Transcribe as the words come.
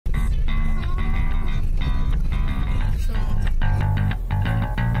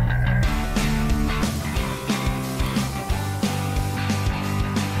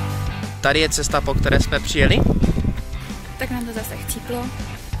tady je cesta, po které jsme přijeli. Tak nám to zase chcíplo.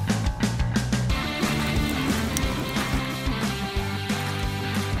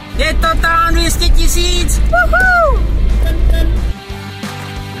 Je to tam 200 000!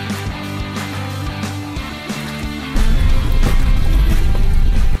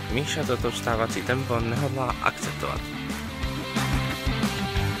 Míša toto vstávací tempo nehodlá akceptovat.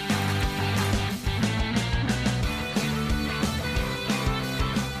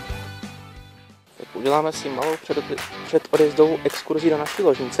 Tak uděláme si malou předodjezdovou exkurzi do naší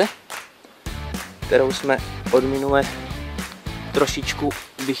ložnice, kterou jsme od minule trošičku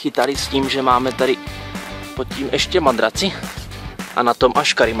vychytali s tím, že máme tady pod tím ještě madraci a na tom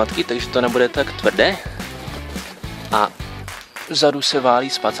až karimatky, takže to nebude tak tvrdé. A vzadu se válí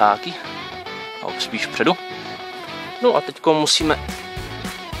spacáky, a spíš vpředu. No a teď musíme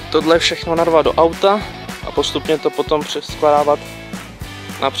tohle všechno narvat do auta a postupně to potom přeskládávat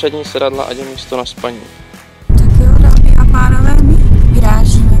na přední sedadla, ať je místo na spaní. Tak jo, dámy a pánové, my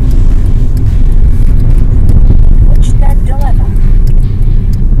vyrážíme. Počkat doleva.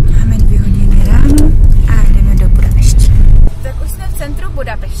 Máme 2 hodiny ráno a jdeme do Budapešti. Tak už jsme v centru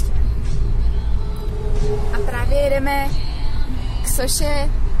Budapešti. A právě jedeme k soše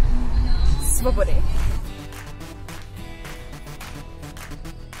svobody.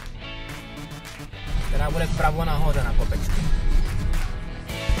 Která bude vpravo nahoře na kopečku.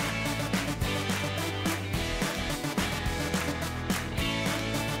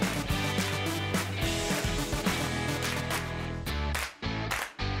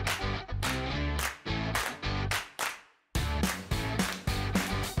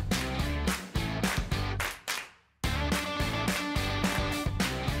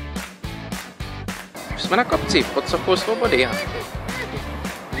 Jsme na kopci pod sochou svobody a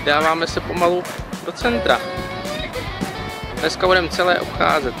vydáváme se pomalu do centra. Dneska budeme celé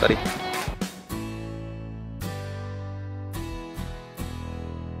obcházet tady.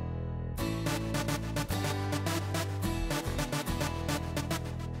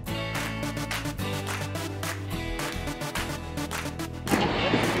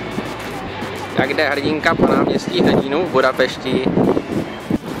 Jak jde hrdinka po náměstí hrdinů v Budapešti.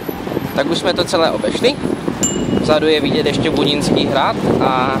 Tak už jsme to celé obešli. Vzadu je vidět ještě Budínský hrad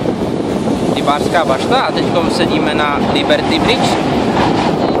a rybářská bašta a teď sedíme na Liberty Bridge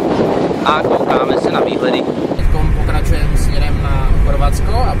a koukáme se na výhledy. Teď pokračujeme směrem na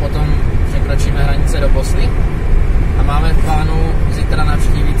Chorvatsko a potom překročíme hranice do Bosny a máme v plánu zítra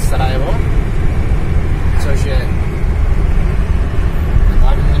navštívit Sarajevo, což je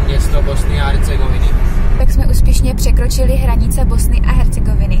hlavní město Bosny a Hercegoviny. Tak jsme úspěšně překročili hranice Bosny a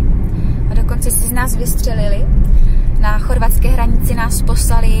Hercegoviny. A dokonce si z nás vystřelili. Na chorvatské hranici nás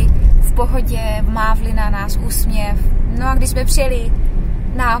poslali v pohodě, mávli na nás úsměv. No a když jsme přijeli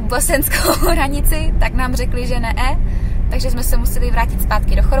na bosenskou hranici, tak nám řekli, že ne. Takže jsme se museli vrátit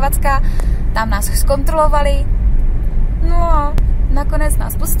zpátky do Chorvatska. Tam nás zkontrolovali. No a nakonec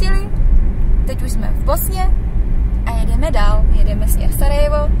nás pustili. Teď už jsme v Bosně a jedeme dál. Jedeme směr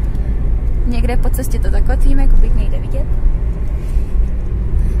Sarajevo. Někde po cestě to zakotvíme, kolik nejde vidět.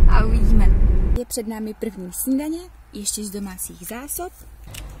 A uvidíme. Je před námi první snídaně, ještě z domácích zásob.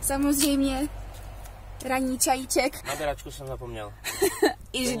 Samozřejmě ranní čajíček. Na běračku jsem zapomněl.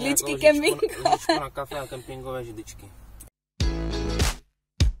 I židličky kempingové. Židličku na kafe a kempingové židličky.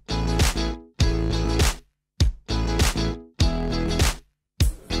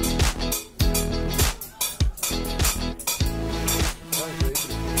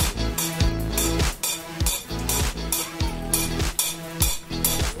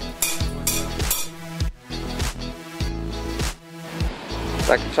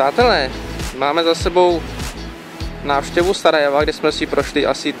 Tak přátelé, máme za sebou návštěvu Sarajeva, kde jsme si prošli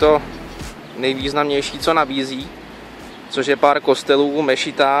asi to nejvýznamnější, co nabízí, což je pár kostelů,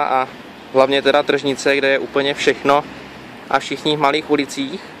 mešita a hlavně teda tržnice, kde je úplně všechno a všichni v malých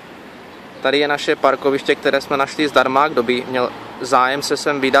ulicích. Tady je naše parkoviště, které jsme našli zdarma. Kdo by měl zájem se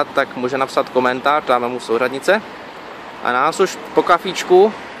sem vydat, tak může napsat komentář, dáme mu souřadnice. A nás už po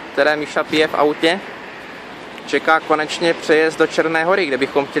kafíčku, které Míša pije v autě, čeká konečně přejezd do Černé Hory, kde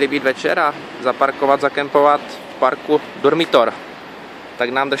bychom chtěli být večer a zaparkovat, zakempovat v parku Durmitor. Tak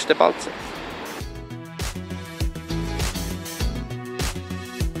nám držte palce.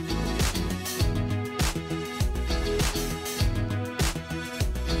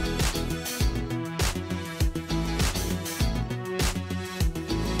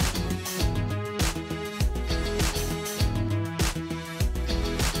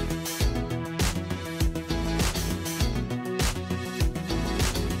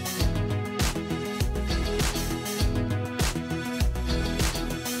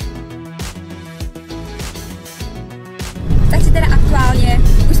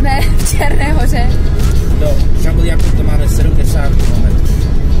 jsme v Černé Hoře. Do Žabljaku to máme 70 km.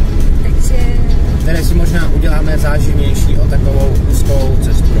 Takže... Které si možná uděláme záživnější o takovou úzkou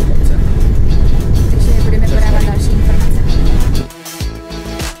cestu do kopce. Takže budeme podávat další informace.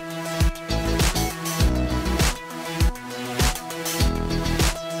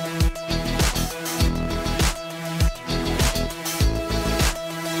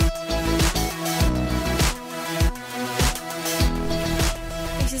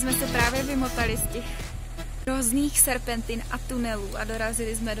 Takže jsme se právě vymotali z těch různých serpentin a tunelů a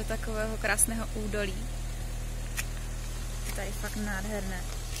dorazili jsme do takového krásného údolí. To je fakt nádherné.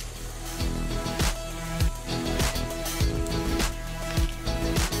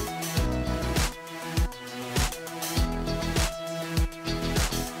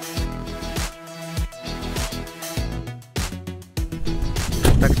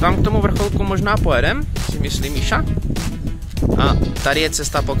 Tak tam k tomu vrcholku možná pojedem, si myslí Míša. A tady je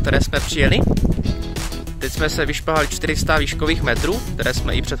cesta, po které jsme přijeli. Teď jsme se vyšplhali 400 výškových metrů, které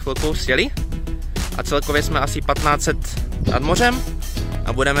jsme i před chvilkou sjeli. A celkově jsme asi 1500 nad mořem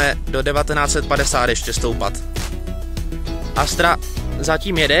a budeme do 1950 ještě stoupat. Astra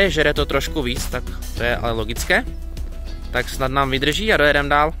zatím jede, žere to trošku víc, tak to je ale logické. Tak snad nám vydrží a dojedeme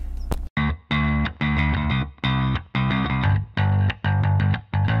dál.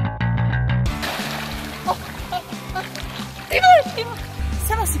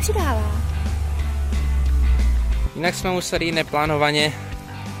 Sama si přidává. Jinak jsme museli neplánovaně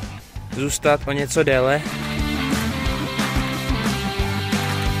zůstat o něco déle